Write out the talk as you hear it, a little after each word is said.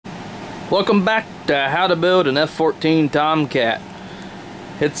Welcome back to How to Build an F-14 Tomcat.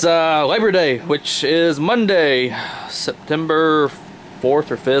 It's Labor Day, which is Monday, September 4th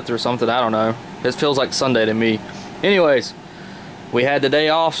or 5th or something, I don't know. This feels like Sunday to me. Anyways, we had the day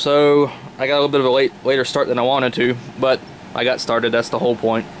off, so I got a little bit of a later start than I wanted to, but I got started, that's the whole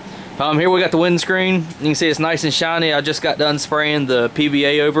point. Here we got the windscreen. You can see it's nice and shiny. I just got done spraying the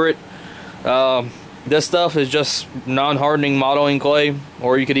PVA over it. This stuff is just non-hardening modeling clay,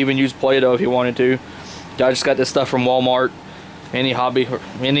 or you could even use Play-Doh if you wanted to. I just got this stuff from Walmart. Any hobby,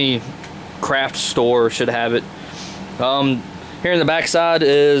 any craft store should have it. Here in the back side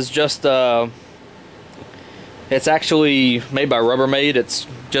is just, it's actually made by Rubbermaid. It's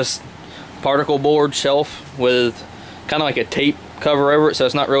just particle board shelf with kind of like a tape cover over it, so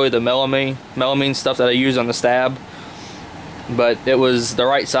it's not really the melamine stuff that I use on the stab. But it was the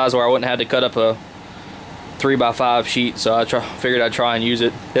right size where I wouldn't have to cut up a 3x5 sheet, so I figured I'd try and use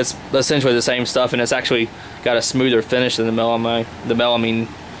it. It's essentially the same stuff, and it's actually got a smoother finish than the melamine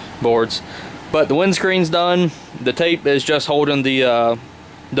boards. But the windscreen's done. The tape is just holding the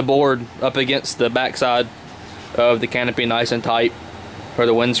board up against the backside of the canopy nice and tight for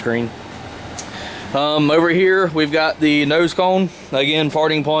the windscreen. Over here we've got the nose cone, again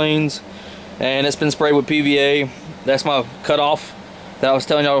parting planes, and it's been sprayed with PVA. That's my cutoff that I was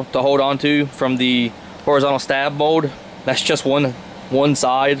telling y'all to hold on to from the horizontal stab mold. That's just one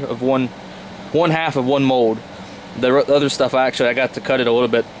side of one half of one mold. The other stuff I got to cut it a little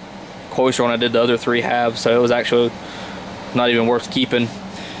bit closer when I did the other three halves, so it was actually not even worth keeping.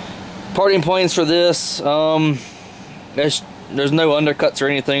 Parting planes for this, there's no undercuts or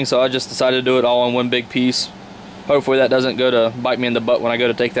anything, so I just decided to do it all in one big piece. Hopefully that doesn't go to bite me in the butt when I go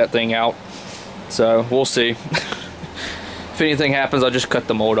to take that thing out, so we'll see. If anything happens, I'll just cut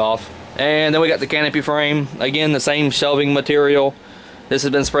the mold off. And then we got the canopy frame, again the same shelving material. This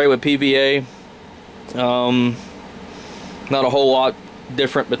has been sprayed with PVA. Not a whole lot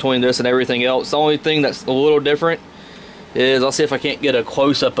different between this and everything else. The only thing that's a little different is, I'll see if I can't get a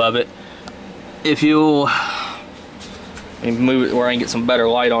close-up of it. If you'll, let me move it where I can get some better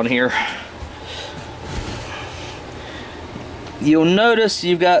light on here. You'll notice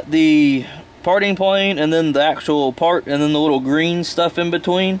you've got the parting plane and then the actual part and then the little green stuff in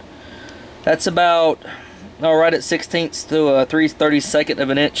between. That's about right at 1/16 to a 3/32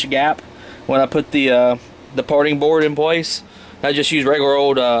 of an inch gap when I put the parting board in place. I just used regular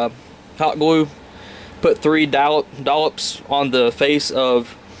old hot glue. Put 3 dollops on the face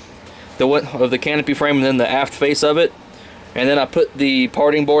of the canopy frame and then the aft face of it, and then I put the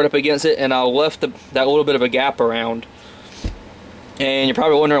parting board up against it, and I left that little bit of a gap around. And you're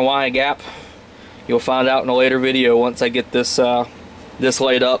probably wondering why a gap. You'll find out in a later video once I get this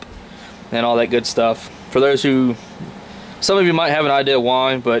laid up and all that good stuff. For those who, some of you might have an idea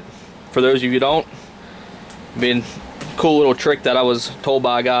why, but for those of you who don't, being cool little trick that I was told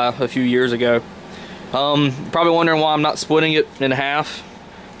by a guy a few years ago. Probably wondering why I'm not splitting it in half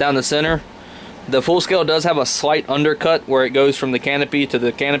down the center. The full scale does have a slight undercut where it goes from the canopy to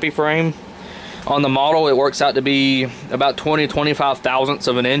the canopy frame. On the model it works out to be about 20-25 thousandths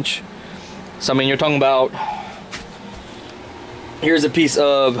of an inch. So I mean, you're talking about, here's a piece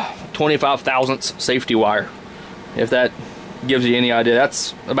of 25 thousandths safety wire, if that gives you any idea.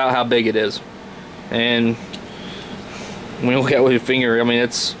 That's about how big it is. And when you look at it with your finger, I mean,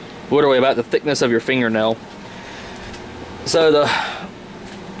 it's literally about the thickness of your fingernail. So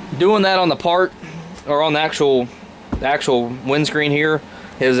doing that on the part, or on the actual windscreen here,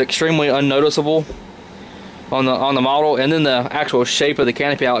 is extremely unnoticeable on the model. And then the actual shape of the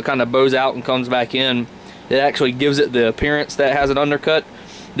canopy, how it kind of bows out and comes back in, it actually gives it the appearance that it has an undercut.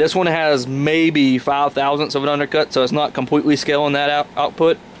 This one has maybe 5 thousandths of an undercut, so it's not completely scaling that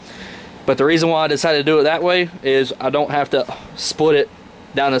output. But the reason why I decided to do it that way is I don't have to split it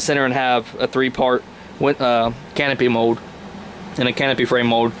down the center and have a 3-part canopy mold and a canopy frame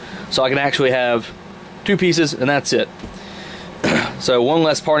mold. So I can actually have 2 pieces and that's it. So one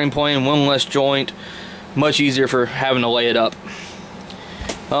less parting plane, one less joint, much easier for having to lay it up.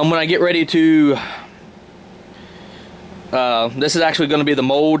 When I get ready to, this is actually going to be the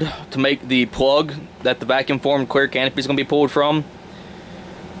mold to make the plug that the vacuum formed clear canopy is going to be pulled from,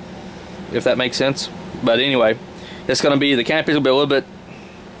 if that makes sense. But anyway, it's going to be, the canopy is going to be a little bit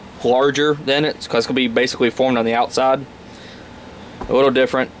larger than it, because it's going to be basically formed on the outside. A little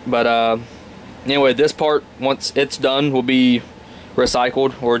different, but anyway, this part, once it's done, will be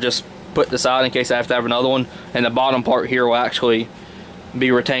recycled or just put aside in case I have to have another one. And the bottom part here will actually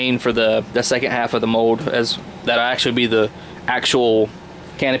be retained for the second half of the mold, as that'll actually be the actual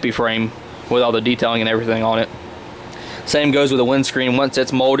canopy frame with all the detailing and everything on it. Same goes with the windscreen. Once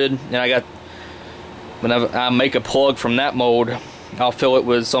it's molded, and whenever I make a plug from that mold, I'll fill it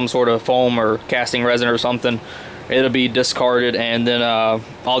with some sort of foam or casting resin or something. It'll be discarded, and then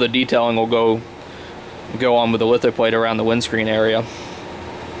all the detailing will go on with the litho plate around the windscreen area.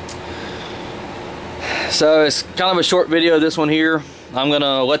 So it's kind of a short video, this one here. I'm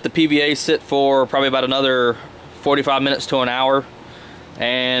gonna let the PVA sit for probably about another 45 minutes to an hour,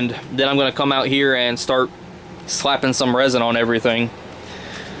 and then I'm gonna come out here and start slapping some resin on everything.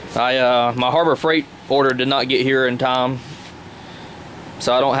 My Harbor Freight order did not get here in time,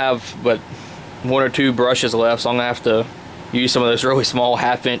 so I don't have but 1 or 2 brushes left, so I'm gonna have to use some of those really small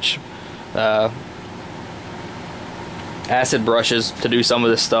 1/2-inch acid brushes to do some of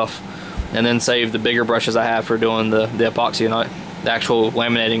this stuff, and then save the bigger brushes I have for doing the epoxy, not the actual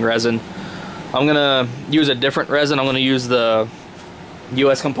laminating resin. I'm gonna use a different resin. I'm gonna use the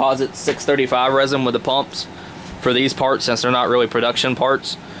US Composite 635 resin with the pumps for these parts, since they're not really production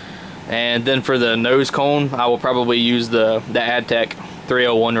parts. And then for the nose cone, I will probably use the AdTech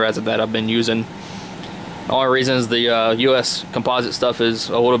 301 resin that I've been using. The only reason is the US Composite stuff is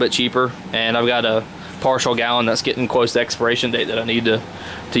a little bit cheaper, and I've got a partial gallon that's getting close to expiration date that I need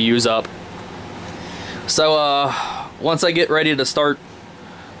to use up. So once I get ready to start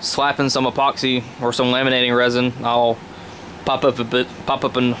slapping some epoxy or some laminating resin, I'll pop up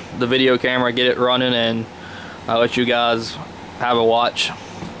in the video camera, get it running, and I'll let you guys have a watch.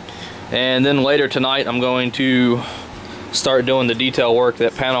 And then later tonight, I'm going to start doing the detail work,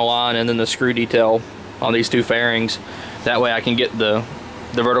 that panel line and then the screw detail on these 2 fairings. That way I can get the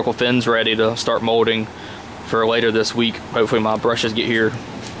vertical fins ready to start molding for later this week. Hopefully my brushes get here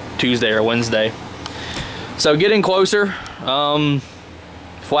Tuesday or Wednesday. So getting closer.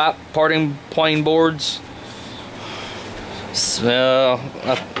 Flap parting plane boards. This is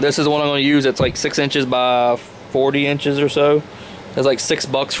the one I'm going to use. It's like 6 inches by 40 inches or so. It's like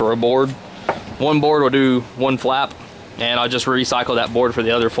 $6 for a board. One board will do 1 flap, and I'll just recycle that board for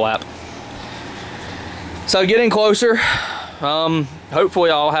the other flap. So getting closer. Hopefully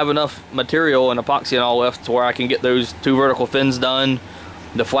I'll have enough material and epoxy and all left to where I can get those 2 vertical fins done,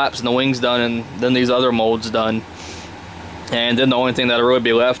 the flaps and the wings done, and then these other molds done. And then the only thing that'll really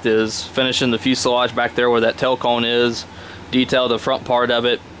be left is finishing the fuselage back there where that tail cone is, detail the front part of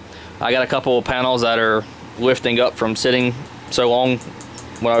it. I got a couple of panels that are lifting up from sitting so long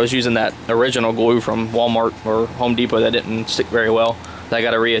when I was using that original glue from Walmart or Home Depot that didn't stick very well, that I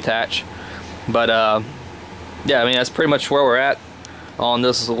got to reattach. But yeah, I mean, that's pretty much where we're at on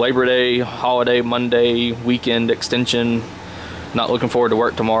this Labor Day, holiday, Monday, weekend extension. Not looking forward to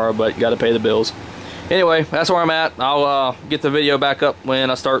work tomorrow, but got to pay the bills. Anyway, that's where I'm at. I'll get the video back up when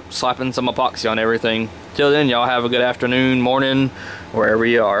I start slapping some epoxy on everything. Till then, y'all have a good afternoon, morning, wherever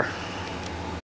you are.